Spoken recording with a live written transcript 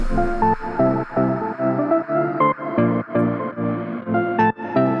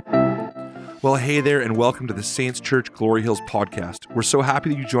Well, hey there, and welcome to the Saints Church Glory Hills podcast. We're so happy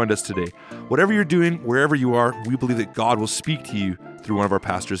that you joined us today. Whatever you're doing, wherever you are, we believe that God will speak to you through one of our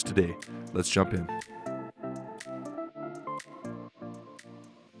pastors today. Let's jump in.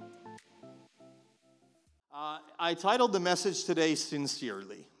 I titled the message today,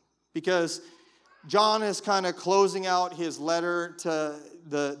 Sincerely, because John is kind of closing out his letter to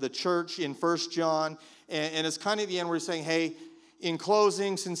the church in 1 John, and it's kind of the end where he's saying, hey, in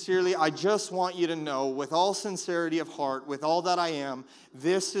closing, sincerely, I just want you to know, with all sincerity of heart, with all that I am,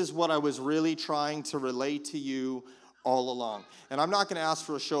 this is what I was really trying to relay to you all along. And I'm not going to ask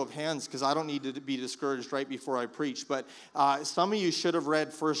for a show of hands because I don't need to be discouraged right before I preach, but some of you should have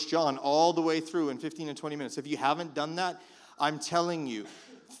read 1 John all the way through in 15 and 20 minutes. If you haven't done that, I'm telling you,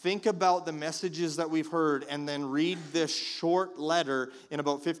 think about the messages that we've heard and then read this short letter in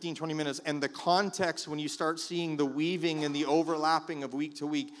about 15, 20 minutes. And the context, when you start seeing the weaving and the overlapping of week to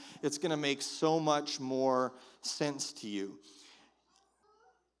week, it's going to make so much more sense to you.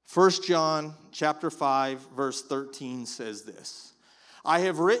 1 John chapter 5, verse 13 says this: I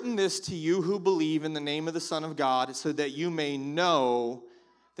have written this to you who believe in the name of the Son of God, so that you may know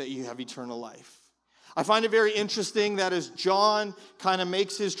that you have eternal life. I find it very interesting that as John kind of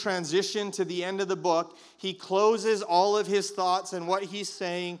makes his transition to the end of the book, he closes all of his thoughts and what he's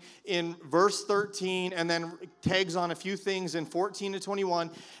saying in verse 13 and then tags on a few things in 14 to 21.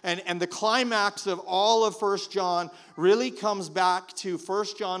 And the climax of all of 1 John really comes back to 1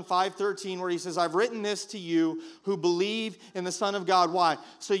 John 5:13, where he says, I've written this to you who believe in the Son of God. Why?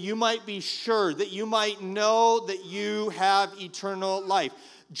 So you might be sure, that you might know that you have eternal life.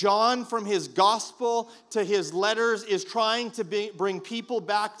 John, from his gospel to his letters, is trying to bring people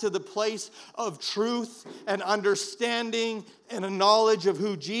back to the place of truth and understanding and a knowledge of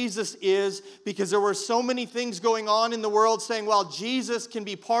who Jesus is, because there were so many things going on in the world saying, well, Jesus can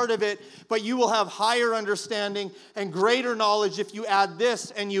be part of it, but you will have higher understanding and greater knowledge if you add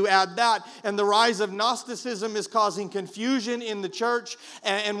this and you add that. And the rise of Gnosticism is causing confusion in the church.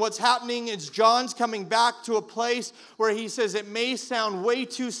 And what's happening is John's coming back to a place where he says it may sound way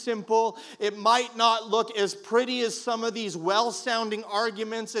too simple. It might not look as pretty as some of these well-sounding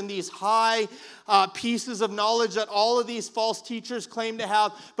arguments and these high pieces of knowledge that all of these false teachers claim to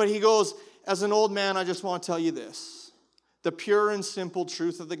have. But he goes, as an old man, I just want to tell you this: the pure and simple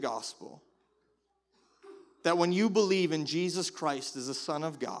truth of the gospel, that when you believe in Jesus Christ as the Son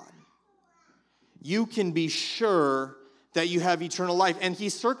of God, you can be sure that you have eternal life. And he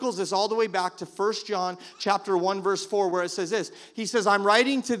circles this all the way back to 1 John chapter 1, verse 4, where it says this. He says, I'm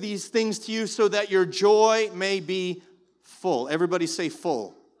writing to these things to you so that your joy may be full. Everybody say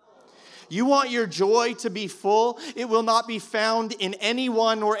full. You want your joy to be full? It will not be found in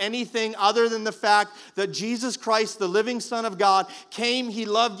anyone or anything other than the fact that Jesus Christ, the living Son of God, came, he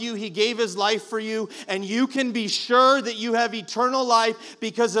loved you, he gave his life for you, and you can be sure that you have eternal life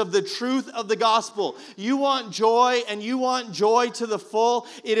because of the truth of the gospel. You want joy, and you want joy to the full.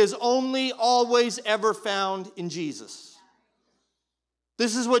 It is only always ever found in Jesus.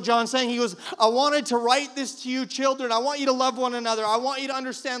 This is what John's saying. He goes, I wanted to write this to you, children. I want you to love one another. I want you to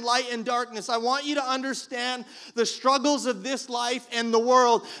understand light and darkness. I want you to understand the struggles of this life and the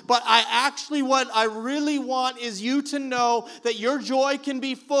world. But what I really want is you to know that your joy can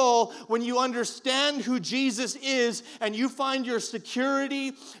be full when you understand who Jesus is and you find your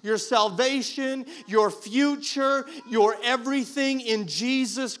security, your salvation, your future, your everything in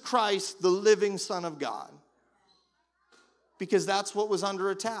Jesus Christ, the living Son of God. Because that's what was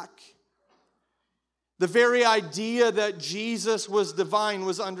under attack. The very idea that Jesus was divine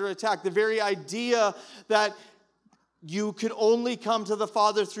was under attack. The very idea that you could only come to the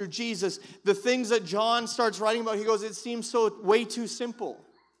Father through Jesus. The things that John starts writing about, he goes, it seems so way too simple.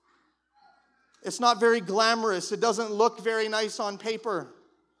 It's not very glamorous. It doesn't look very nice on paper.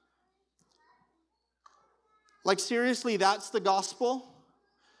 Like, seriously, that's the gospel?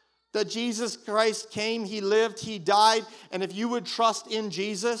 That Jesus Christ came, he lived, he died, and if you would trust in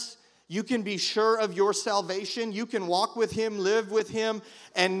Jesus, you can be sure of your salvation. You can walk with him, live with him,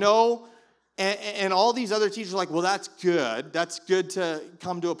 and know. And all these other teachers are like, well, that's good. That's good to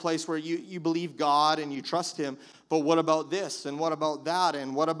come to a place where you believe God and you trust him. But what about this? And what about that?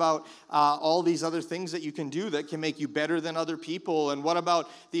 And what about all these other things that you can do that can make you better than other people? And what about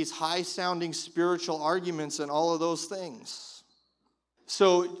these high-sounding spiritual arguments and all of those things?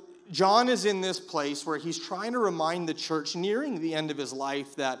 So John is in this place where he's trying to remind the church nearing the end of his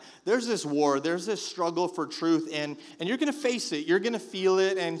life that there's this war, there's this struggle for truth, and you're going to face it, you're going to feel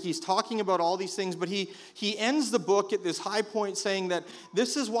it, and he's talking about all these things, but he ends the book at this high point saying that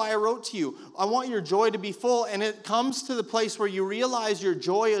this is why I wrote to you. I want your joy to be full, and it comes to the place where you realize your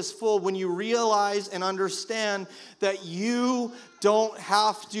joy is full when you realize and understand that you don't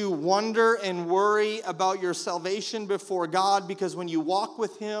have to wonder and worry about your salvation before God, because when you walk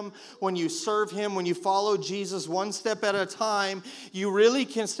with Him, when you serve Him, when you follow Jesus one step at a time, you really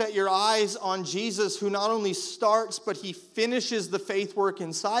can set your eyes on Jesus, who not only starts, but He finishes the faith work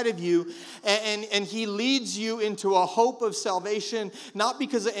inside of you, and He leads you into a hope of salvation, not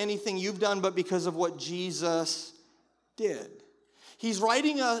because of anything you've done, but because of what Jesus did. He's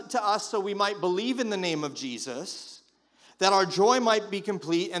writing to us so we might believe in the name of Jesus, that our joy might be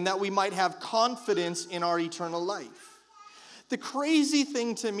complete, and that we might have confidence in our eternal life. The crazy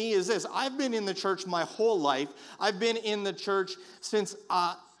thing to me is this. I've been in the church my whole life. I've been in the church since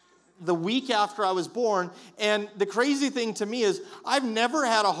the week after I was born. And the crazy thing to me is I've never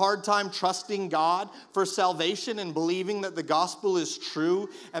had a hard time trusting God for salvation and believing that the gospel is true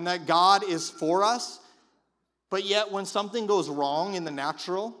and that God is for us. But yet when something goes wrong in the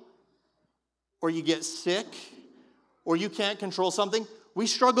natural, or you get sick, or you can't control something, we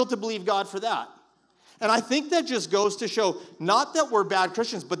struggle to believe God for that. And I think that just goes to show, not that we're bad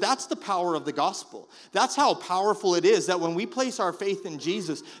Christians, but that's the power of the gospel. That's how powerful it is, that when we place our faith in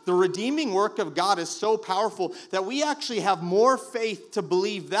Jesus, the redeeming work of God is so powerful that we actually have more faith to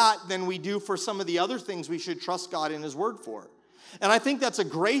believe that than we do for some of the other things we should trust God in His word for. And I think that's a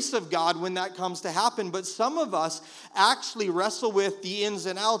grace of God when that comes to happen. But some of us actually wrestle with the ins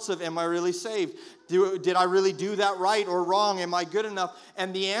and outs of, am I really saved? Did I really do that right or wrong? Am I good enough?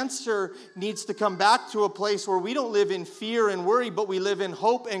 And the answer needs to come back to a place where we don't live in fear and worry, but we live in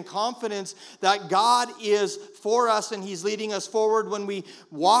hope and confidence that God is for us and He's leading us forward when we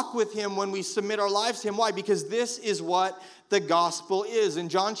walk with Him, when we submit our lives to Him. Why? Because this is what the gospel is. In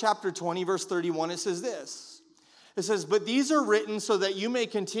John chapter 20, verse 31, it says this. It says, but these are written so that you may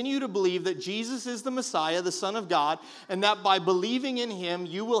continue to believe that Jesus is the Messiah, the Son of God, and that by believing in Him,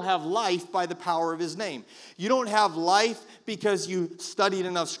 you will have life by the power of His name. You don't have life because you studied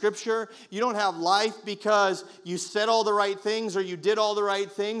enough Scripture. You don't have life because you said all the right things or you did all the right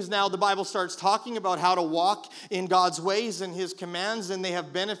things. Now the Bible starts talking about how to walk in God's ways and His commands, and they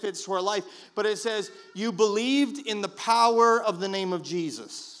have benefits to our life. But it says, you believed in the power of the name of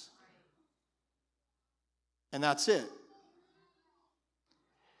Jesus. And that's it.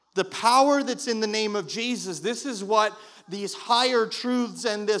 The power that's in the name of Jesus, this is what these higher truths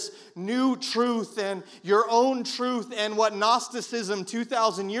and this new truth and your own truth and what Gnosticism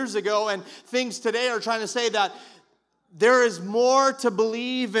 2,000 years ago and things today are trying to say, that there is more to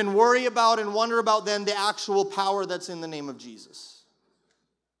believe and worry about and wonder about than the actual power that's in the name of Jesus.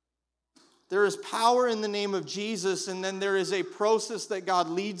 There is power in the name of Jesus, and then there is a process that God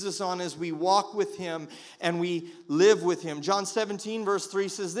leads us on as we walk with Him and we live with Him. John 17, verse 3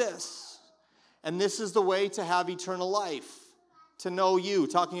 says this, and this is the way to have eternal life, to know you,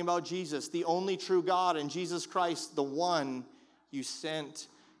 talking about Jesus, the only true God, and Jesus Christ, the one you sent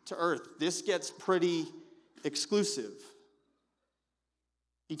to earth. This gets pretty exclusive.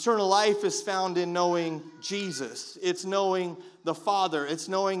 Eternal life is found in knowing Jesus. It's knowing the Father. It's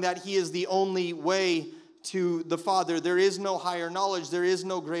knowing that He is the only way to the Father. There is no higher knowledge. There is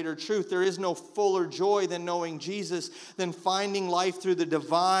no greater truth. There is no fuller joy than knowing Jesus, than finding life through the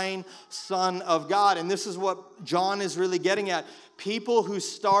divine Son of God. And this is what John is really getting at. People who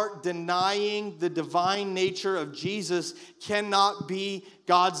start denying the divine nature of Jesus cannot be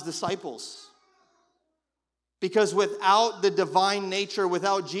God's disciples. Because without the divine nature,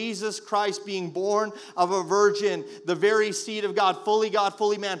 without Jesus Christ being born of a virgin, the very seed of God,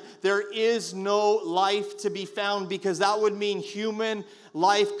 fully man, there is no life to be found, because that would mean human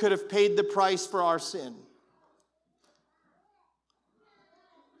life could have paid the price for our sin.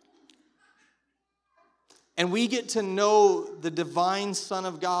 And we get to know the divine Son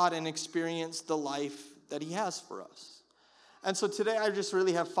of God and experience the life that He has for us. And so today I just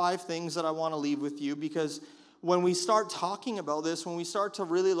really have 5 things that I want to leave with you, because when we start talking about this, when we start to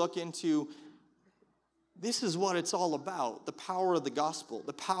really look into, this is what it's all about, the power of the gospel,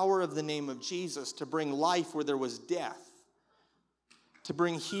 the power of the name of Jesus to bring life where there was death, to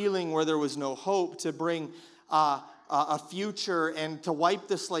bring healing where there was no hope, to bring a future and to wipe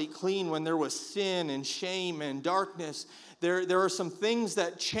the slate clean when there was sin and shame and darkness. There are some things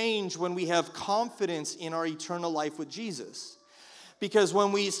that change when we have confidence in our eternal life with Jesus. Because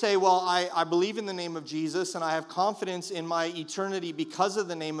when we say, well, I believe in the name of Jesus and I have confidence in my eternity because of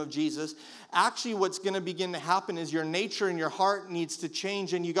the name of Jesus, actually what's going to begin to happen is your nature and your heart needs to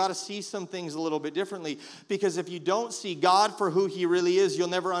change, and you got to see some things a little bit differently. Because if you don't see God for who he really is, you'll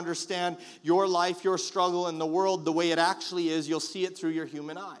never understand your life, your struggle, and the world the way it actually is. You'll see it through your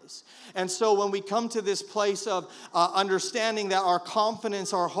human eyes. And so when we come to this place of understanding that our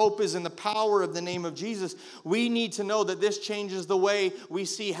confidence, our hope is in the power of the name of Jesus, we need to know that this changes the way we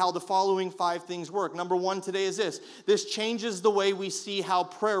see how the following 5 things work. Number 1 today is this. This changes the way we see how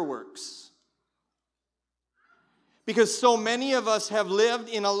prayer works. Because so many of us have lived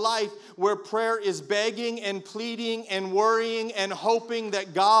in a life where prayer is begging and pleading and worrying and hoping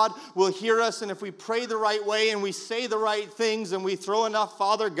that God will hear us. And if we pray the right way and we say the right things and we throw enough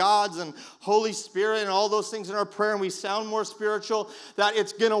Father Gods and Holy Spirit and all those things in our prayer and we sound more spiritual, that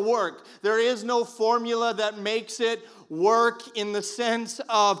it's going to work. There is no formula that makes it work in the sense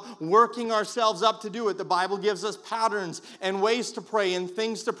of working ourselves up to do it. The Bible gives us patterns and ways to pray and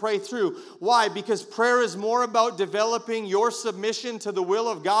things to pray through. Why? Because prayer is more about developing your submission to the will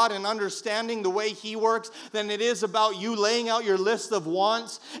of God and understanding the way he works than it is about you laying out your list of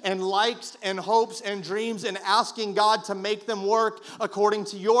wants and likes and hopes and dreams and asking God to make them work according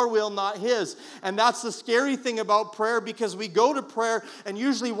to your will, not his. And that's the scary thing about prayer, because we go to prayer and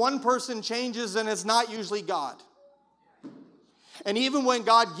usually one person changes and it's not usually God. And even when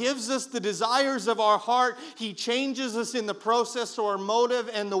God gives us the desires of our heart, he changes us in the process so our motive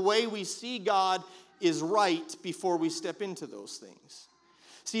and the way we see God is right before we step into those things.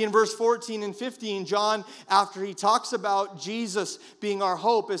 See, in verse 14 and 15, John, after he talks about Jesus being our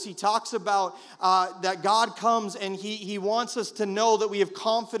hope, as he talks about that God comes and he wants us to know that we have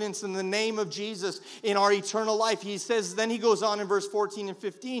confidence in the name of Jesus in our eternal life, he says, then he goes on in verse 14 and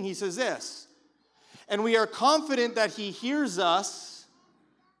 15, he says this, and we are confident that he hears us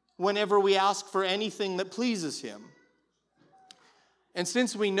whenever we ask for anything that pleases him. And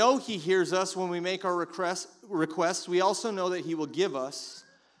since we know he hears us when we make our requests, we also know that he will give us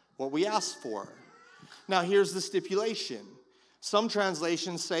what we ask for. Now, here's the stipulation. Some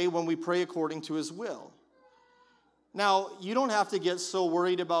translations say when we pray according to his will. Now, you don't have to get so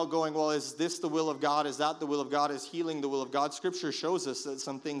worried about going, well, is this the will of God? Is that the will of God? Is healing the will of God? Scripture shows us that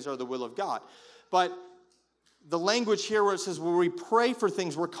some things are the will of God. But the language here where it says when we pray for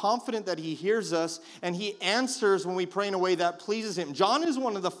things, we're confident that he hears us and he answers when we pray in a way that pleases him. John is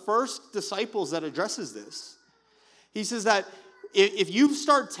one of the first disciples that addresses this. He says that if you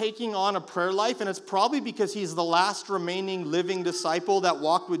start taking on a prayer life, and it's probably because he's the last remaining living disciple that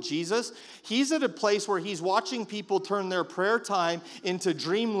walked with Jesus, he's at a place where he's watching people turn their prayer time into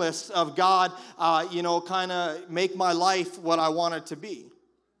dream lists of God, kind of make my life what I want it to be.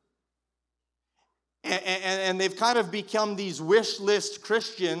 And they've kind of become these wish list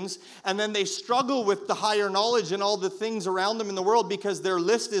Christians, and then they struggle with the higher knowledge and all the things around them in the world because their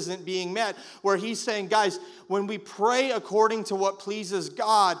list isn't being met, where he's saying, guys, when we pray according to what pleases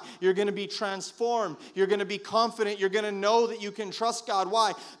God, you're going to be transformed. You're going to be confident. You're going to know that you can trust God.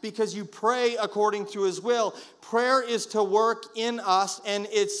 Why? Because you pray according to his will. Prayer is to work in us, and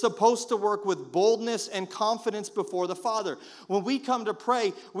it's supposed to work with boldness and confidence before the Father. When we come to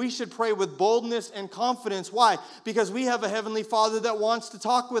pray, we should pray with boldness and confidence. Why? Because we have a Heavenly Father that wants to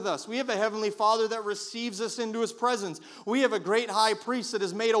talk with us. We have a Heavenly Father that receives us into his presence. We have a great high priest that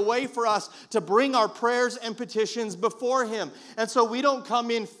has made a way for us to bring our prayers and petitions before him. And so we don't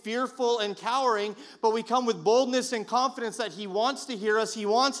come in fearful and cowering, but we come with boldness and confidence that he wants to hear us, he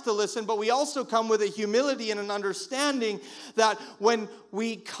wants to listen, but we also come with a humility and an understanding that when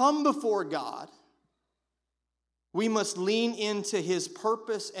we come before God, we must lean into his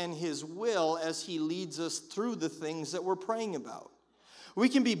purpose and his will as he leads us through the things that we're praying about. We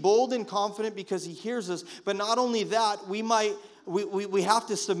can be bold and confident because he hears us, but not only that, we have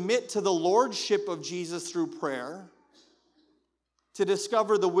to submit to the lordship of Jesus through prayer to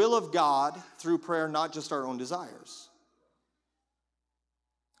discover the will of God through prayer, not just our own desires.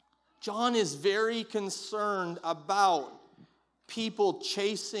 John is very concerned about people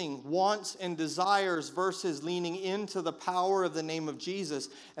chasing wants and desires versus leaning into the power of the name of Jesus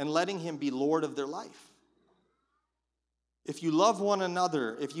and letting him be Lord of their life. If you love one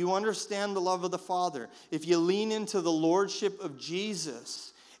another, if you understand the love of the Father, if you lean into the lordship of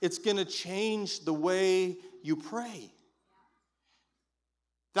Jesus, it's going to change the way you pray.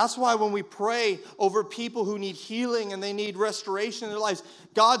 That's why when we pray over people who need healing and they need restoration in their lives,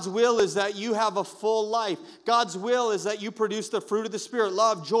 God's will is that you have a full life. God's will is that you produce the fruit of the Spirit: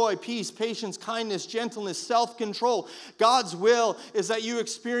 love, joy, peace, patience, kindness, gentleness, self-control. God's will is that you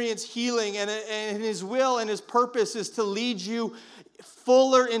experience healing, and his will and his purpose is to lead you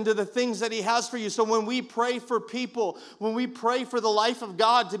fuller into the things that he has for you. So when we pray for people, when we pray for the life of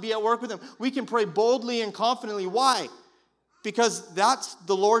God to be at work with them, we can pray boldly and confidently. Why? Because that's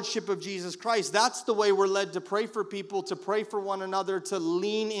the lordship of Jesus Christ. That's the way we're led to pray for people, to pray for one another, to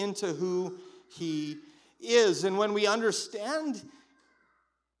lean into who he is. And when we understand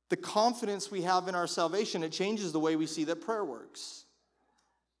the confidence we have in our salvation, it changes the way we see that prayer works.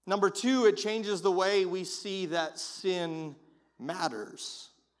 Number two, it changes the way we see that sin matters.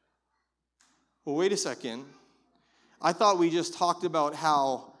 Well, wait a second. I thought we just talked about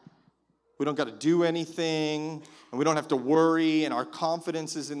how we don't got to do anything, and we don't have to worry, and our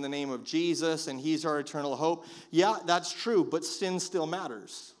confidence is in the name of Jesus, and he's our eternal hope. Yeah, that's true, but sin still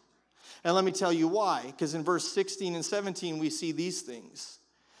matters. And let me tell you why. Because in verse 16 and 17, we see these things.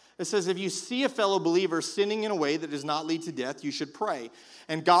 It says, if you see a fellow believer sinning in a way that does not lead to death, you should pray.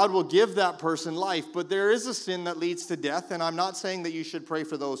 And God will give that person life. But there is a sin that leads to death, and I'm not saying that you should pray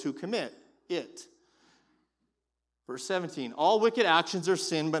for those who commit it. Verse 17, all wicked actions are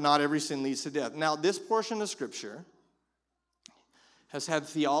sin, but not every sin leads to death. Now, this portion of Scripture has had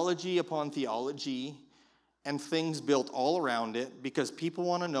theology upon theology and things built all around it because people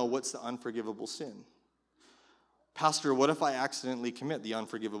want to know what's the unforgivable sin. Pastor, what if I accidentally commit the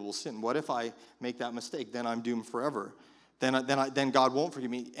unforgivable sin? What if I make that mistake? Then I'm doomed forever. Then God won't forgive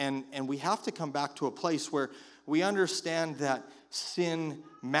me. And we have to come back to a place where we understand that sin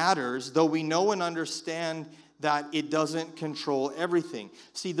matters, though we know and understand that it doesn't control everything.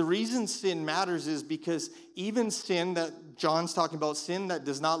 See, the reason sin matters is because even sin that John's talking about, sin that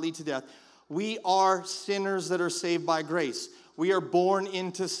does not lead to death, we are sinners that are saved by grace. We are born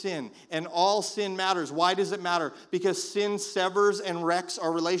into sin, and all sin matters. Why does it matter? Because sin severs and wrecks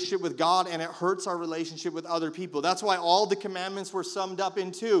our relationship with God, and it hurts our relationship with other people. That's why all the commandments were summed up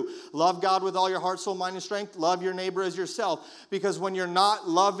into love God with all your heart, soul, mind, and strength. Love your neighbor as yourself. Because when you're not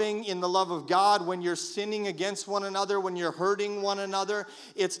loving in the love of God, when you're sinning against one another, when you're hurting one another,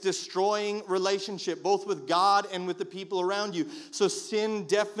 it's destroying relationship, both with God and with the people around you. So sin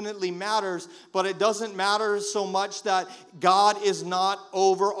definitely matters, but it doesn't matter so much that God is not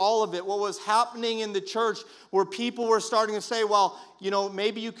over all of it. What was happening in the church where people were starting to say, well,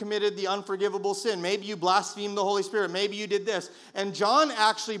 maybe you committed the unforgivable sin. Maybe you blasphemed the Holy Spirit. Maybe you did this. And John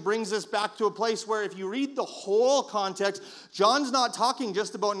actually brings us back to a place where if you read the whole context, John's not talking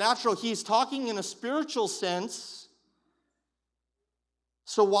just about natural. He's talking in a spiritual sense.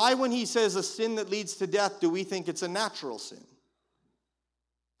 So why, when he says a sin that leads to death, do we think it's a natural sin?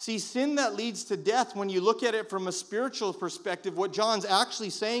 See, sin that leads to death, when you look at it from a spiritual perspective, what John's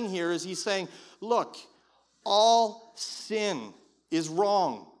actually saying here is he's saying, look, all sin is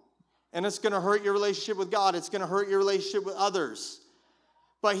wrong. And it's going to hurt your relationship with God. It's going to hurt your relationship with others.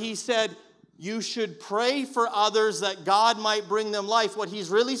 But he said, you should pray for others that God might bring them life. What he's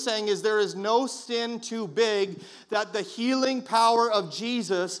really saying is there is no sin too big that the healing power of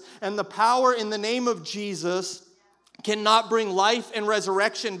Jesus and the power in the name of Jesus cannot bring life and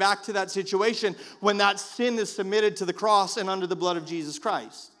resurrection back to that situation when that sin is submitted to the cross and under the blood of Jesus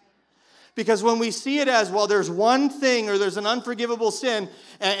Christ. Because when we see it as, well, there's one thing or there's an unforgivable sin,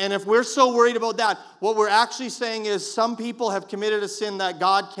 and if we're so worried about that, what we're actually saying is some people have committed a sin that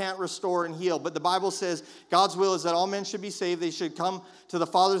God can't restore and heal. But the Bible says God's will is that all men should be saved. They should come to the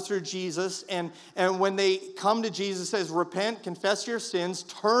Father through Jesus. And when they come to Jesus, it says, repent, confess your sins,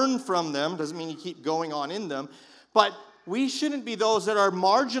 turn from them. Doesn't mean you keep going on in them. But we shouldn't be those that are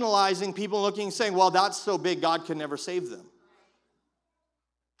marginalizing people looking and saying, well, that's so big, God can never save them.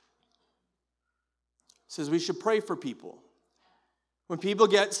 It says we should pray for people. When people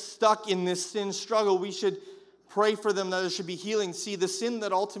get stuck in this sin struggle, we should pray for them that there should be healing. See, the sin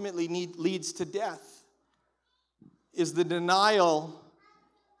that ultimately leads to death is the denial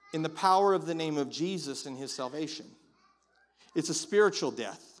in the power of the name of Jesus and his salvation. It's a spiritual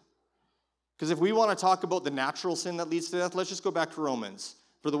death. Because if we want to talk about the natural sin that leads to death, let's just go back to Romans.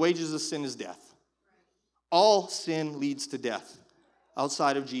 For the wages of sin is death. All sin leads to death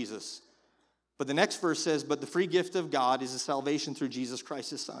outside of Jesus. But the next verse says, but the free gift of God is a salvation through Jesus Christ,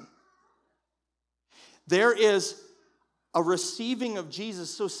 his Son. There is a receiving of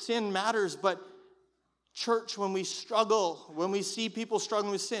Jesus, so sin matters. But church, when we struggle, when we see people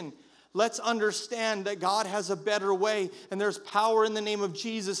struggling with sin, let's understand that God has a better way, and there's power in the name of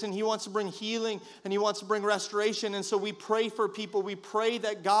Jesus, and he wants to bring healing, and he wants to bring restoration. And so we pray for people. We pray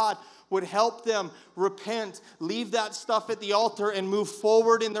that God would help them repent, leave that stuff at the altar, and move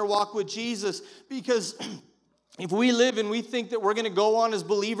forward in their walk with Jesus. Because if we live and we think that we're going to go on as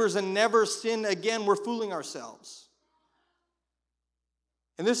believers and never sin again, we're fooling ourselves.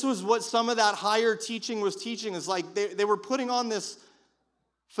 And this was what some of that higher teaching was teaching. Is like they were putting on this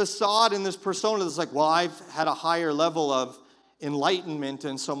facade and this persona that's like, well, I've had a higher level of enlightenment,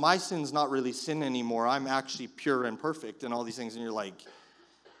 and so my sin's not really sin anymore. I'm actually pure and perfect and all these things. And you're like,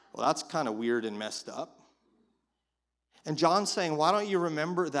 well, that's kind of weird and messed up. And John's saying, why don't you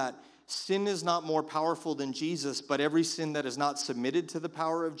remember that sin is not more powerful than Jesus, but every sin that is not submitted to the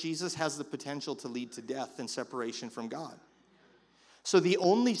power of Jesus has the potential to lead to death and separation from God. So the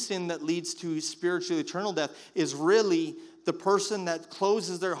only sin that leads to spiritual eternal death is really the person that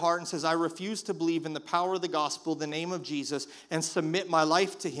closes their heart and says, I refuse to believe in the power of the gospel, the name of Jesus, and submit my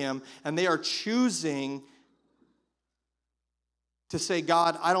life to him. And they are choosing to say,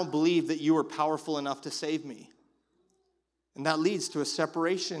 God, I don't believe that you are powerful enough to save me. And that leads to a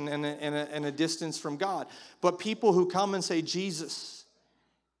separation and a distance from God. But people who come and say, Jesus,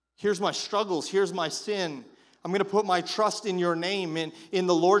 here's my struggles, here's my sin. I'm going to put my trust in your name, in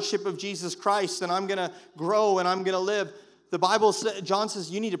the lordship of Jesus Christ, and I'm going to grow and I'm going to live. The Bible says, John says,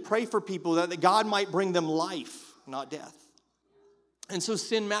 you need to pray for people that God might bring them life, not death. And so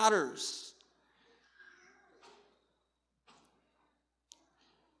sin matters.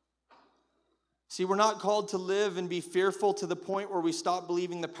 See, we're not called to live and be fearful to the point where we stop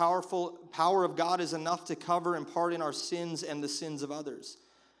believing the power of God is enough to cover and pardon our sins and the sins of others.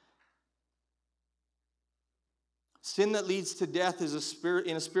 Sin that leads to death is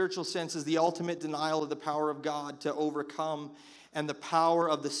in a spiritual sense is the ultimate denial of the power of God to overcome and the power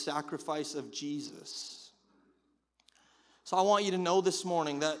of the sacrifice of Jesus. So I want you to know this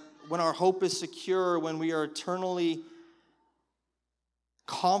morning that when our hope is secure, when we are eternally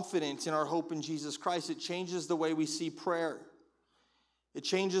confident in our hope in Jesus Christ, it changes the way we see prayer. It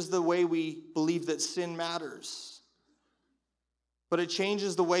changes the way we believe that sin matters. But it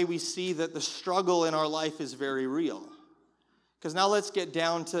changes the way we see that the struggle in our life is very real. Because now let's get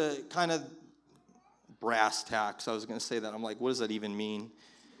down to kind of brass tacks. I was going to say that. I'm like, what does that even mean?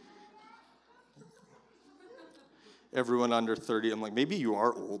 Everyone under 30, I'm like, maybe you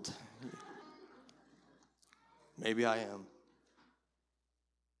are old. Maybe I am.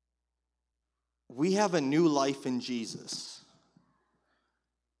 We have a new life in Jesus.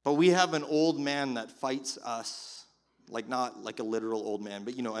 But we have an old man that fights us. Like not like a literal old man,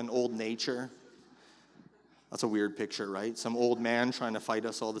 but an old nature. That's a weird picture, right? Some old man trying to fight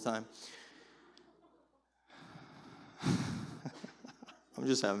us all the time. I'm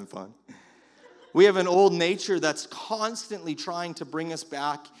just having fun. We have an old nature that's constantly trying to bring us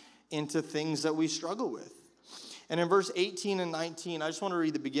back into things that we struggle with. And in verse 18 and 19, I just want to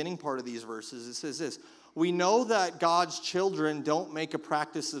read the beginning part of these verses. It says this: we know that God's children don't make a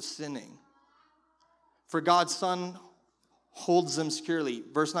practice of sinning, for God's Son holds them securely.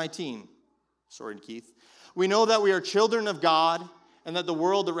 Verse 19. Sorry, Keith. We know that we are children of God and that the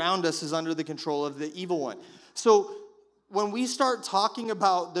world around us is under the control of the evil one. So when we start talking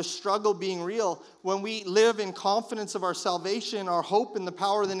about the struggle being real, when we live in confidence of our salvation, our hope in the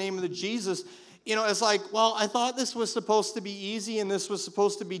power of the name of Jesus, it's like, well, I thought this was supposed to be easy and this was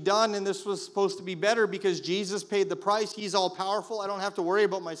supposed to be done and this was supposed to be better because Jesus paid the price. He's all powerful. I don't have to worry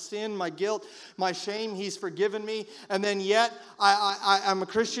about my sin, my guilt, my shame. He's forgiven me. And then yet I'm a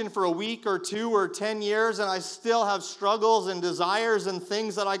Christian for a week or 2 or 10 years and I still have struggles and desires and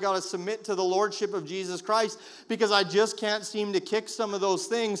things that I got to submit to the lordship of Jesus Christ because I just can't seem to kick some of those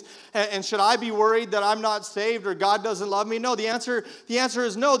things. And should I be worried that I'm not saved or God doesn't love me? No, the answer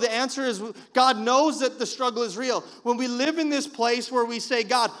is no. The answer is God knows that the struggle is real. When we live in this place where we say,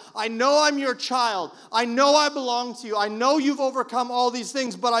 God, I know I'm your child. I know I belong to you. I know you've overcome all these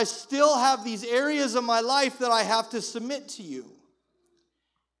things, but I still have these areas of my life that I have to submit to you.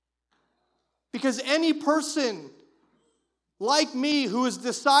 Because any person like me who has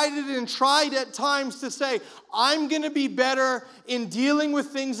decided and tried at times to say, I'm going to be better in dealing with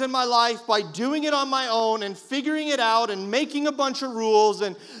things in my life by doing it on my own and figuring it out and making a bunch of rules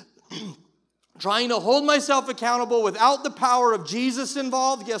and trying to hold myself accountable without the power of Jesus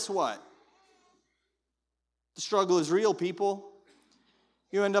involved, guess what? The struggle is real, people.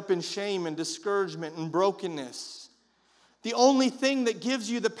 You end up in shame and discouragement and brokenness. The only thing that gives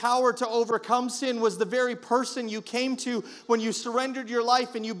you the power to overcome sin was the very person you came to when you surrendered your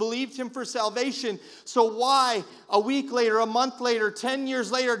life and you believed him for salvation. So why, a week later, a month later, 10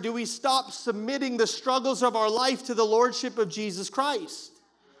 years later, do we stop submitting the struggles of our life to the lordship of Jesus Christ?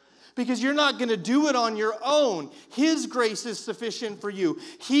 Because you're not going to do it on your own. His grace is sufficient for you.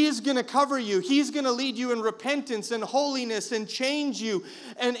 He is going to cover you. He's going to lead you in repentance and holiness and change you.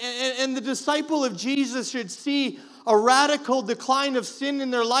 And the disciple of Jesus should see a radical decline of sin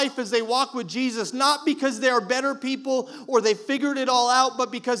in their life as they walk with Jesus, not because they are better people or they figured it all out, but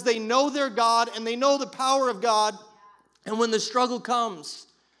because they know their God and they know the power of God. And when the struggle comes,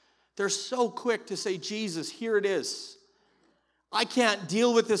 They're so quick to say, Jesus, here it is. I can't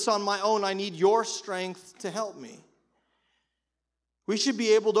deal with this on my own. I need your strength to help me. We should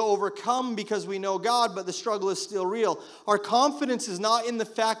be able to overcome because we know God, but the struggle is still real. Our confidence is not in the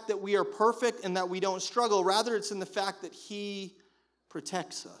fact that we are perfect and that we don't struggle. Rather, it's in the fact that He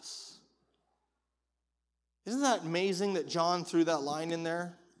protects us. Isn't that amazing that John threw that line in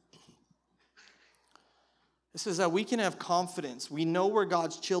there? It says that we can have confidence. We know we're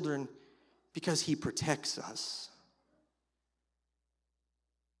God's children because He protects us.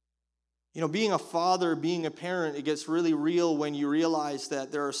 You know, being a father, being a parent, it gets really real when you realize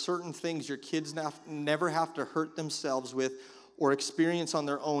that there are certain things your kids never have to hurt themselves with or experience on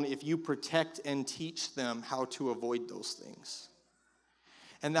their own if you protect and teach them how to avoid those things.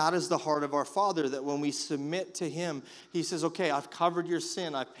 And that is the heart of our Father, that when we submit to Him, He says, okay, I've covered your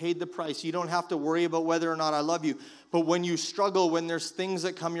sin. I've paid the price. You don't have to worry about whether or not I love you. But when you struggle, when there's things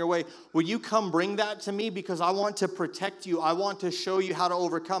that come your way, will you come bring that to me? Because I want to protect you. I want to show you how to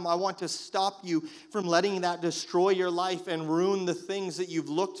overcome. I want to stop you from letting that destroy your life and ruin the things that you've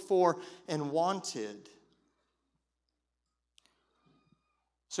looked for and wanted.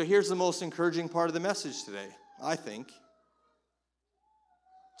 So here's the most encouraging part of the message today, I think.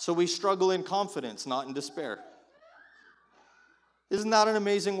 So we struggle in confidence, not in despair. Isn't that an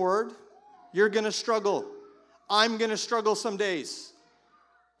amazing word? You're going to struggle. I'm going to struggle some days.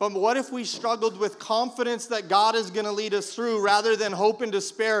 But what if we struggled with confidence that God is going to lead us through rather than hope and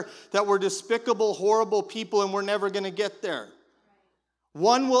despair that we're despicable, horrible people and we're never going to get there?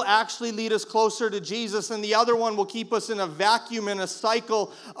 One will actually lead us closer to Jesus, and the other one will keep us in a vacuum, in a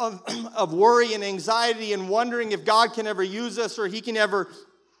cycle of worry and anxiety and wondering if God can ever use us or He can ever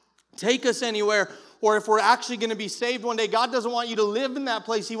take us anywhere, or if we're actually going to be saved one day. God doesn't want you to live in that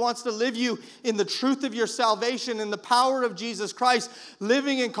place. He wants to live you in the truth of your salvation, in the power of Jesus Christ,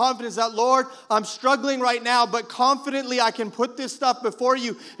 living in confidence that, Lord, I'm struggling right now, but confidently I can put this stuff before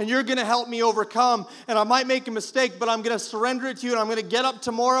you, and you're going to help me overcome. And I might make a mistake, but I'm going to surrender it to you, and I'm going to get up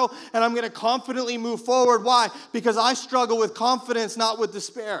tomorrow, and I'm going to confidently move forward. Why? Because I struggle with confidence, not with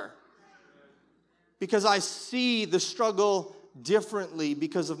despair. Because I see the struggle differently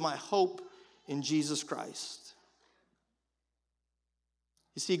because of my hope in Jesus Christ.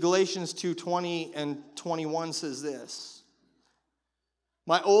 You see, Galatians 2:20 and 21 says this: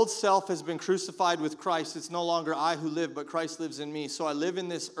 my old self has been crucified with Christ. It's no longer I who live, but Christ lives in me. So I live in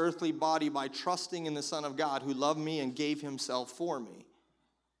this earthly body by trusting in the Son of God who loved me and gave Himself for me.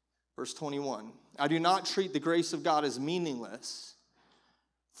 Verse 21, I do not treat the grace of God as meaningless.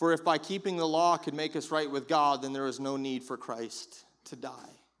 For if by keeping the law could make us right with God, then there is no need for Christ to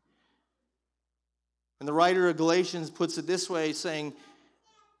die. And the writer of Galatians puts it this way, saying,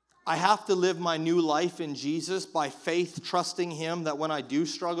 I have to live my new life in Jesus by faith, trusting Him, that when I do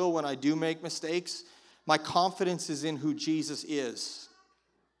struggle, when I do make mistakes, my confidence is in who Jesus is.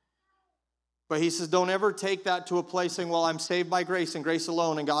 But he says, don't ever take that to a place saying, well, I'm saved by grace and grace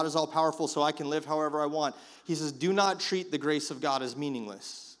alone, and God is all powerful, so I can live however I want. He says, do not treat the grace of God as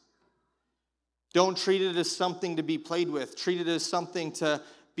meaningless. Don't treat it as something to be played with. Treat it as something to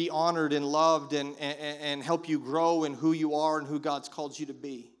be honored and loved and help you grow in who you are and who God's called you to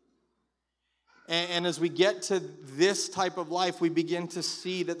be. And as we get to this type of life, we begin to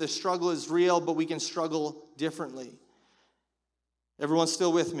see that the struggle is real, but we can struggle differently. Everyone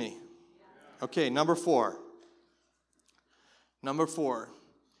still with me? Okay, number four.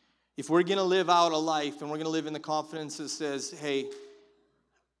 If we're going to live out a life and we're going to live in the confidence that says, hey,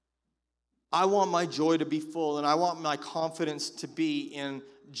 I want my joy to be full, and I want my confidence to be in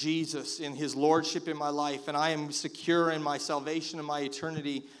Jesus, in His lordship in my life, and I am secure in my salvation and my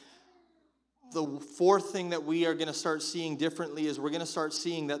eternity. The fourth thing that we are going to start seeing differently is we're going to start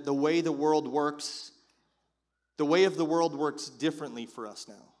seeing that the way the world works, the way of the world works differently for us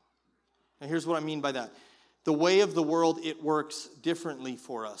now. And here's what I mean by that. The way of the world, it works differently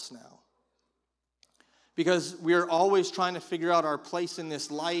for us now. Because we are always trying to figure out our place in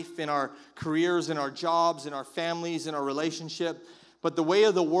this life, in our careers, in our jobs, in our families, in our relationship. But the way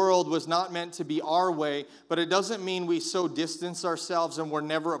of the world was not meant to be our way, but it doesn't mean we so distance ourselves and we're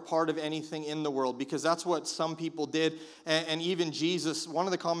never a part of anything in the world, because that's what some people did. And even Jesus, one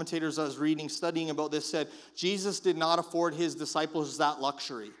of the commentators I was reading, studying about this, said Jesus did not afford His disciples that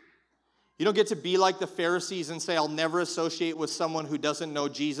luxury. You don't get to be like the Pharisees and say, I'll never associate with someone who doesn't know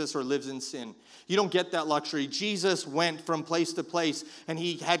Jesus or lives in sin. You don't get that luxury. Jesus went from place to place, and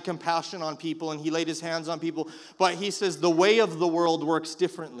He had compassion on people, and He laid His hands on people. But He says the way of the world works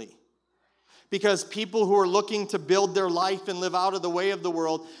differently. Because people who are looking to build their life and live out of the way of the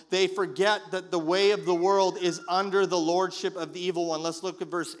world, they forget that the way of the world is under the lordship of the evil one. Let's look at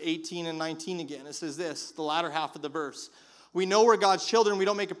verse 18 and 19 again. It says this, the latter half of the verse. We know we're God's children. We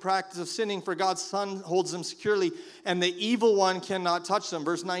don't make a practice of sinning, for God's Son holds them securely, and the evil one cannot touch them.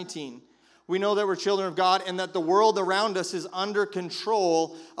 Verse 19. We know that we're children of God and that the world around us is under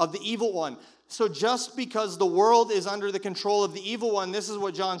control of the evil one. So just because the world is under the control of the evil one, this is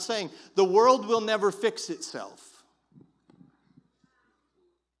what John's saying, the world will never fix itself.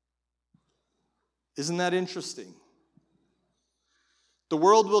 Isn't that interesting? The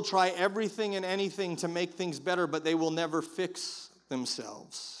world will try everything and anything to make things better, but they will never fix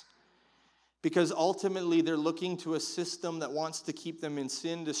themselves. Because ultimately they're looking to a system that wants to keep them in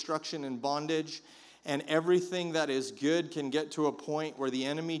sin, destruction, and bondage. And everything that is good can get to a point where the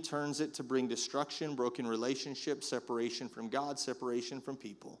enemy turns it to bring destruction, broken relationships, separation from God, separation from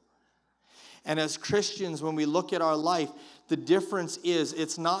people. And as Christians, when we look at our life, the difference is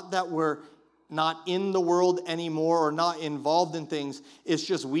it's not that we're not in the world anymore or not involved in things. It's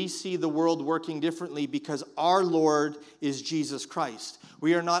just we see the world working differently because our Lord is Jesus Christ.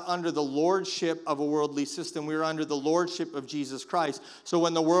 We are not under the lordship of a worldly system. We are under the lordship of Jesus Christ. So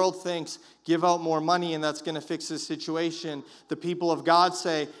when the world thinks, give out more money and that's going to fix this situation, the people of God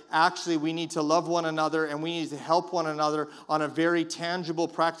say, actually, we need to love one another and we need to help one another on a very tangible,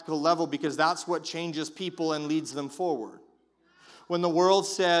 practical level because that's what changes people and leads them forward. When the world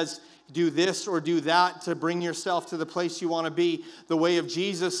says, do this or do that to bring yourself to the place you want to be, the way of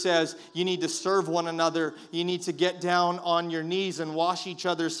Jesus says you need to serve one another. You need to get down on your knees and wash each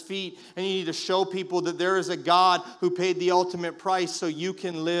other's feet. And you need to show people that there is a God who paid the ultimate price so you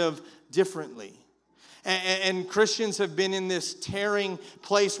can live differently. And Christians have been in this tearing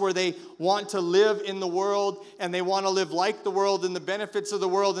place where they want to live in the world and they want to live like the world and the benefits of the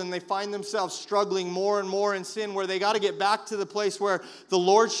world, and they find themselves struggling more and more in sin, where they got to get back to the place where the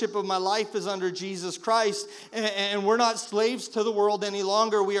lordship of my life is under Jesus Christ, and we're not slaves to the world any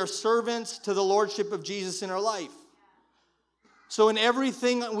longer. We are servants to the lordship of Jesus in our life. So in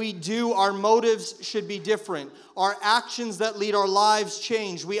everything we do, our motives should be different. Our actions that lead our lives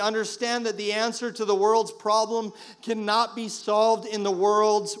change. We understand that the answer to the world's problem cannot be solved in the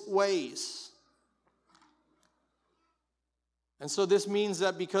world's ways. And so this means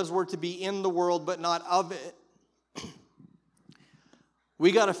that because we're to be in the world but not of it,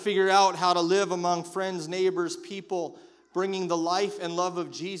 we got to figure out how to live among friends, neighbors, people, bringing the life and love of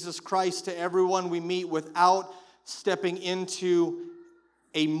Jesus Christ to everyone we meet without stepping into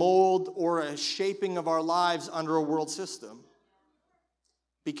a mold or a shaping of our lives under a world system.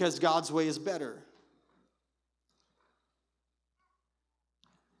 Because God's way is better.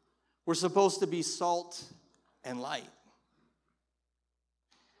 We're supposed to be salt and light.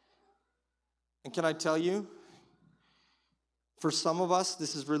 And can I tell you, for some of us,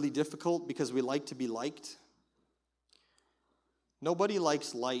 this is really difficult because we like to be liked. Nobody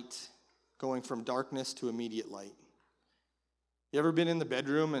likes light going from darkness to immediate light. You ever been in the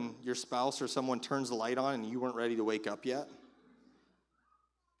bedroom and your spouse or someone turns the light on and you weren't ready to wake up yet?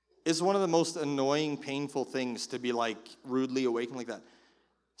 It's one of the most annoying, painful things to be like rudely awakened like that.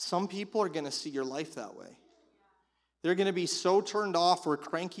 Some people are going to see your life that way. They're going to be so turned off or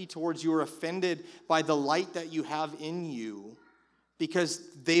cranky towards you or offended by the light that you have in you because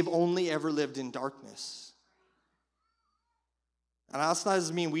they've only ever lived in darkness. And that's not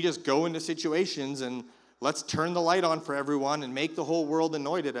doesn't mean we just go into situations and let's turn the light on for everyone and make the whole world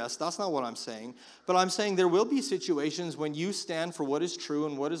annoyed at us. That's not what I'm saying. But I'm saying there will be situations when you stand for what is true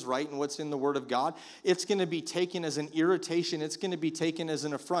and what is right and what's in the Word of God. It's going to be taken as an irritation. It's going to be taken as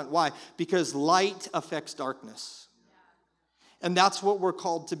an affront. Why? Because light affects darkness. And that's what we're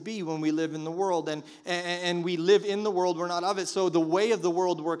called to be when we live in the world. And we live in the world, we're not of it. So the way of the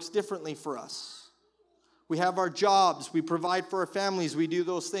world works differently for us. We have our jobs, we provide for our families, we do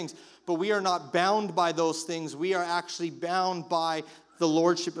those things. But we are not bound by those things. We are actually bound by the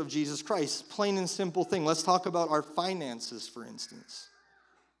lordship of Jesus Christ. Plain and simple thing. Let's talk about our finances, for instance.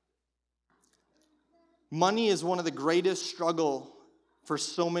 Money is one of the greatest struggle for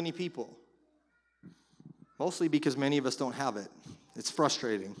so many people. Mostly because many of us don't have it. It's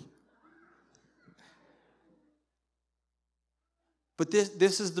frustrating. But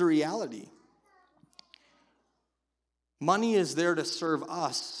this is the reality. Money is there to serve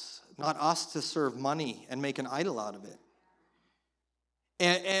us, not us to serve money and make an idol out of it.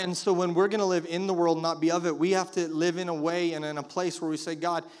 And so when we're going to live in the world, not be of it, we have to live in a way and in a place where we say,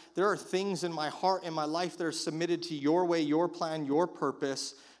 God, there are things in my heart and my life that are submitted to your way, your plan, your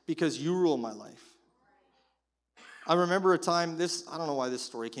purpose, because you rule my life. I remember a time, I don't know why this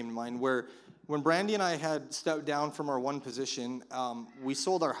story came to mind, where When Brandy and I had stepped down from our one position, we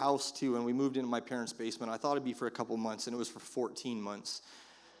sold our house too, and we moved into my parents' basement. I thought it'd be for a couple months, and it was for 14 months.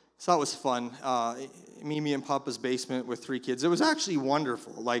 So that was fun. Me and Papa's basement with 3 kids. It was actually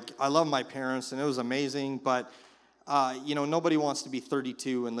wonderful. Like, I love my parents, and it was amazing, but nobody wants to be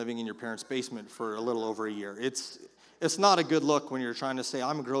 32 and living in your parents' basement for a little over a year. It's not a good look when you're trying to say,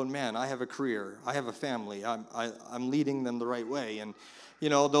 I'm a grown man, I have a career, I have a family, I'm leading them the right way. And,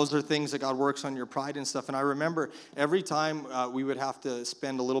 those are things that God works on your pride and stuff. And I remember every time we would have to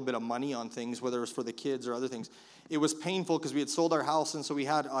spend a little bit of money on things, whether it was for the kids or other things, it was painful because we had sold our house, and so we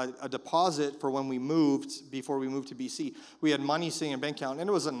had a deposit for when we moved, before we moved to BC. We had money sitting in a bank account, and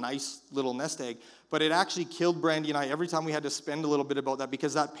it was a nice little nest egg, but it actually killed Brandy and I every time we had to spend a little bit about that,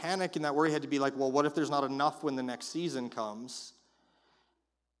 because that panic and that worry had to be like, well, what if there's not enough when the next season comes?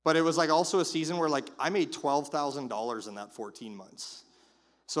 But it was like also a season where like I made $12,000 in that 14 months.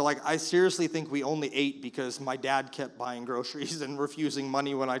 So like I seriously think we only ate because my dad kept buying groceries and refusing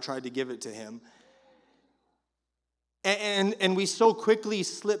money when I tried to give it to him. And we so quickly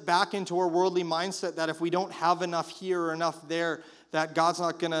slip back into our worldly mindset that if we don't have enough here or enough there, that God's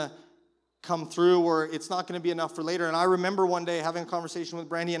not going to come through, or it's not going to be enough for later. And I remember one day having a conversation with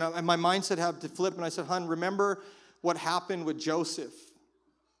Brandy, and my mindset had to flip, and I said, "Hun, remember what happened with Joseph?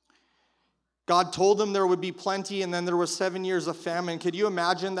 God told him there would be plenty, and then there was 7 years of famine. Could you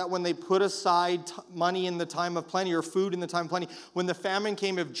imagine that when they put aside money in the time of plenty, or food in the time of plenty, when the famine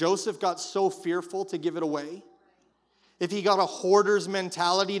came, if Joseph got so fearful to give it away, if he got a hoarder's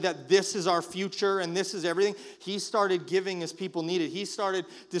mentality that this is our future and this is everything, he started giving as people needed. He started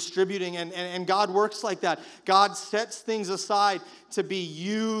distributing, and God works like that. God sets things aside to be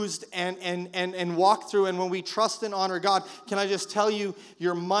used and walk through. And when we trust and honor God, can I just tell you,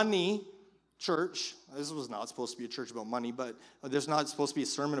 your money, church, this was not supposed to be a church about money, but there's not supposed to be a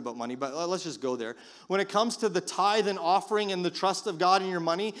sermon about money, but let's just go there. When it comes to the tithe and offering and the trust of God in your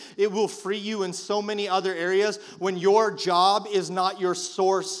money, it will free you in so many other areas when your job is not your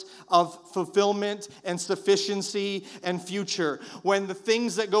source of fulfillment and sufficiency and future. When the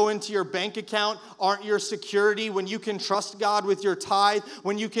things that go into your bank account aren't your security, when you can trust God with your tithe,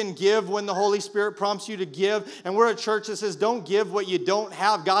 when you can give when the Holy Spirit prompts you to give. And we're a church that says don't give what you don't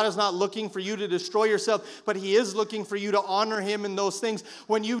have. God is not looking for you to destroy yourself, but He is looking for you to honor Him in those things.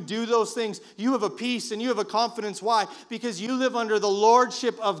 When you do those things, you have a peace and you have a confidence. Why? Because you live under the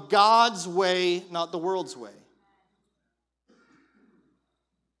lordship of God's way, not the world's way.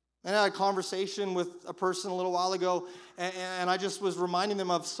 And I had a conversation with a person a little while ago, and I just was reminding them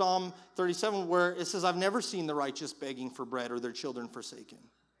of Psalm 37, where it says, I've never seen the righteous begging for bread or their children forsaken.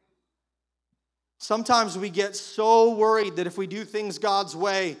 Sometimes we get so worried that if we do things God's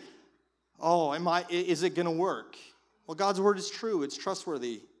way, is it going to work? Well, God's word is true. It's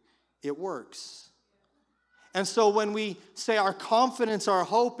trustworthy. It works. And so when we say our confidence, our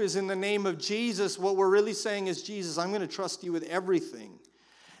hope is in the name of Jesus, what we're really saying is, Jesus, I'm going to trust you with everything.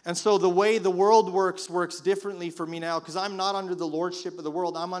 And so the way the world works differently for me now, because I'm not under the lordship of the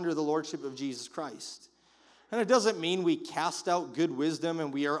world. I'm under the lordship of Jesus Christ. And it doesn't mean we cast out good wisdom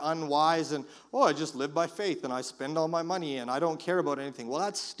and we are unwise and, I just live by faith and I spend all my money and I don't care about anything. Well,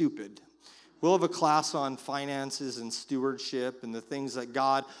 that's stupid. We'll have a class on finances and stewardship and the things that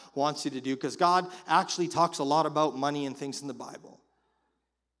God wants you to do, because God actually talks a lot about money and things in the Bible.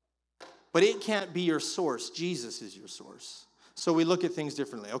 But it can't be your source. Jesus is your source. So we look at things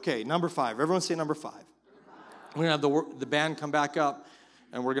differently. Okay, number 5. Everyone say number 5. We're going to have the band come back up,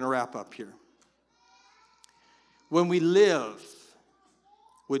 and we're going to wrap up here. When we live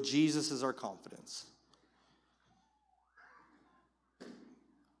with Jesus as our confidence.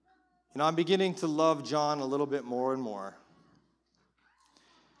 I'm beginning to love John a little bit more and more.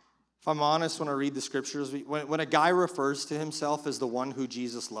 If I'm honest, when I read the scriptures, when a guy refers to himself as the one who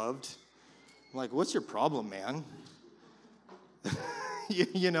Jesus loved, I'm like, what's your problem, man?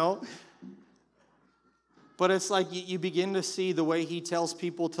 But it's like you begin to see the way he tells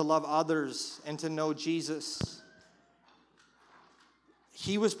people to love others and to know Jesus.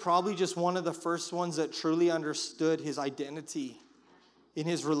 He was probably just one of the first ones that truly understood his identity in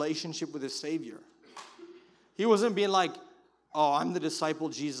his relationship with his Savior. He wasn't being like, I'm the disciple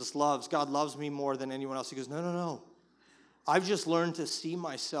Jesus loves. God loves me more than anyone else. He goes, no. I've just learned to see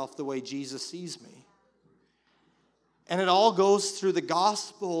myself the way Jesus sees me. And it all goes through the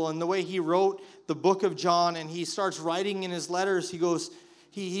gospel and the way he wrote the book of John, and he starts writing in his letters. He goes,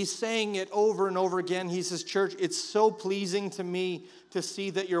 he's saying it over and over again. He says, church, it's so pleasing to me to see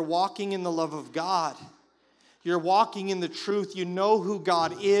that you're walking in the love of God. You're walking in the truth. You know who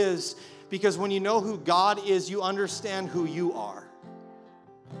God is, because when you know who God is, you understand who you are.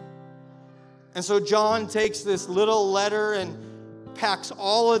 And so John takes this little letter and packs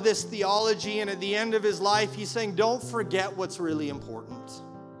all of this theology, and at the end of his life, he's saying, don't forget what's really important.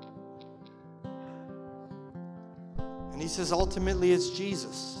 And he says, ultimately, it's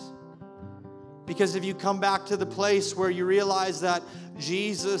Jesus. Because if you come back to the place where you realize that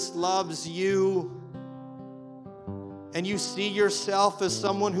Jesus loves you, and you see yourself as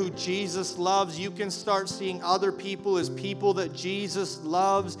someone who Jesus loves, you can start seeing other people as people that Jesus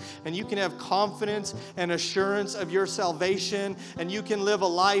loves, and you can have confidence and assurance of your salvation, and you can live a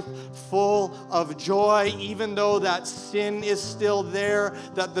life full of joy, even though that sin is still there,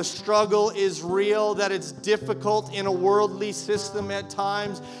 that the struggle is real, that it's difficult in a worldly system at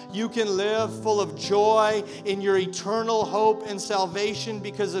times. You can live full of joy in your eternal hope and salvation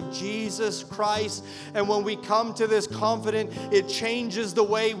because of Jesus Christ. And when we come to this confident, it changes the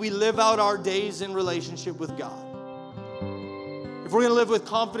way we live out our days in relationship with God. If we're going to live with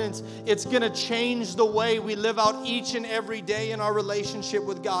confidence, it's going to change the way we live out each and every day in our relationship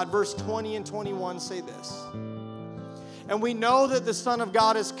with God. Verse 20 and 21 say this. And we know that the Son of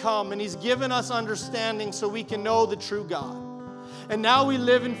God has come, and He's given us understanding so we can know the true God. And now we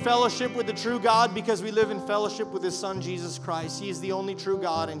live in fellowship with the true God because we live in fellowship with His Son, Jesus Christ. He is the only true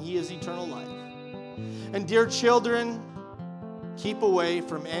God, and He is eternal life. And dear children, keep away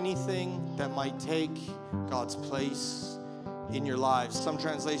from anything that might take God's place in your lives. Some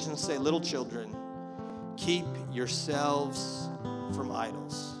translations say, little children, keep yourselves from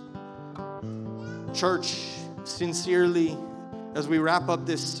idols. Church, sincerely, as we wrap up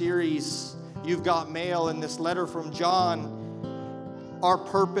this series, You've Got Mail, and this letter from John, our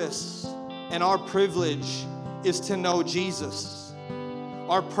purpose and our privilege is to know Jesus.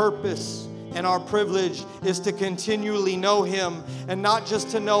 Our purpose and our privilege is to continually know Him, and not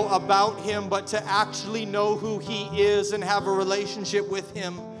just to know about Him, but to actually know who He is and have a relationship with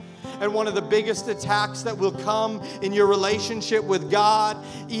Him. And one of the biggest attacks that will come in your relationship with God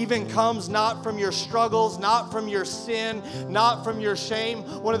even comes not from your struggles, not from your sin, not from your shame.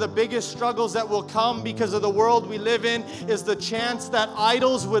 One of the biggest struggles that will come because of the world we live in is the chance that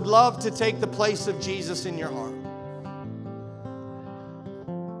idols would love to take the place of Jesus in your heart.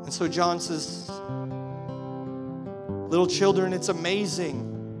 And so John says, little children, it's amazing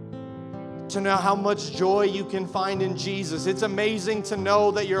to know how much joy you can find in Jesus. It's amazing to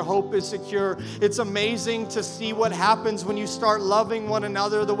know that your hope is secure. It's amazing to see what happens when you start loving one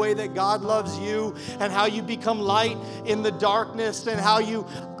another the way that God loves you, and how you become light in the darkness, and how you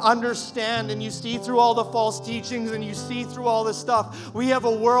understand and you see through all the false teachings and you see through all this stuff. We have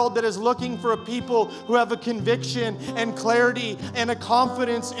a world that is looking for a people who have a conviction and clarity and a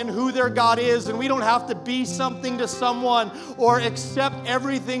confidence in who their God is, and we don't have to be something to someone or accept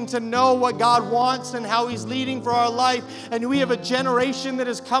everything to know what God wants and how He's leading for our life. And we have a generation that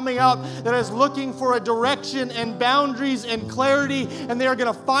is coming up that is looking for a direction and boundaries and clarity, and they are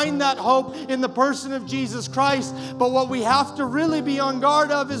going to find that hope in the person of Jesus Christ. But what we have to really be on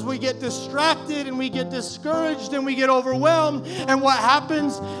guard of is we get distracted and we get discouraged and we get overwhelmed, and what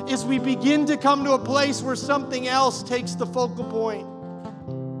happens is we begin to come to a place where something else takes the focal point,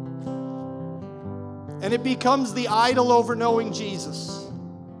 and it becomes the idol over knowing Jesus.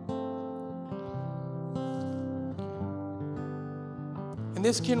 And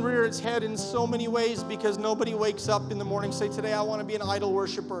this can rear its head in so many ways, because nobody wakes up in the morning and say, today I want to be an idol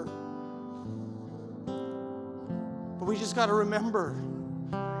worshiper. But we just got to remember,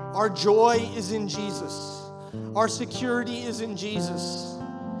 our joy is in Jesus. Our security is in Jesus.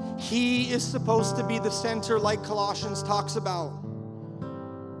 He is supposed to be the center, like Colossians talks about.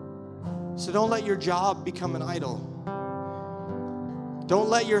 So don't let your job become an idol. Don't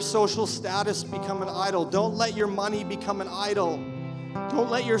let your social status become an idol. Don't let your money become an idol. Don't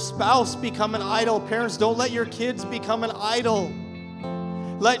let your spouse become an idol. Parents, don't let your kids become an idol.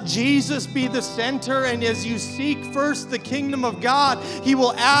 Let Jesus be the center, and as you seek first the kingdom of God, He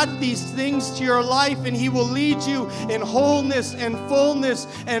will add these things to your life, and He will lead you in wholeness and fullness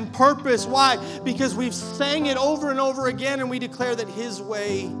and purpose. Why? Because we've sang it over and over again, and we declare that His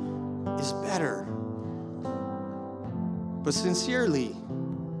way is better. But sincerely,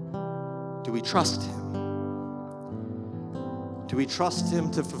 do we trust Him? Do we trust Him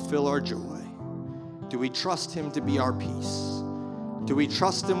to fulfill our joy? Do we trust Him to be our peace? Do we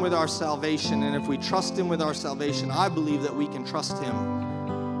trust Him with our salvation? And if we trust Him with our salvation, I believe that we can trust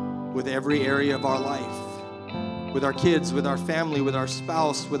Him with every area of our life. With our kids, with our family, with our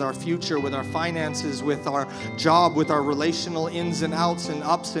spouse, with our future, with our finances, with our job, with our relational ins and outs and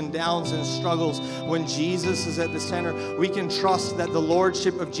ups and downs and struggles. When Jesus is at the center, we can trust that the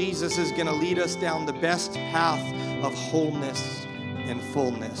Lordship of Jesus is going to lead us down the best path of wholeness and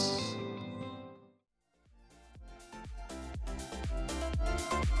fullness.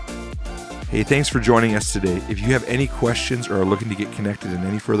 Hey, thanks for joining us today. If you have any questions or are looking to get connected in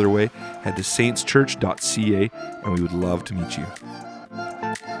any further way, head to saintschurch.ca and we would love to meet you.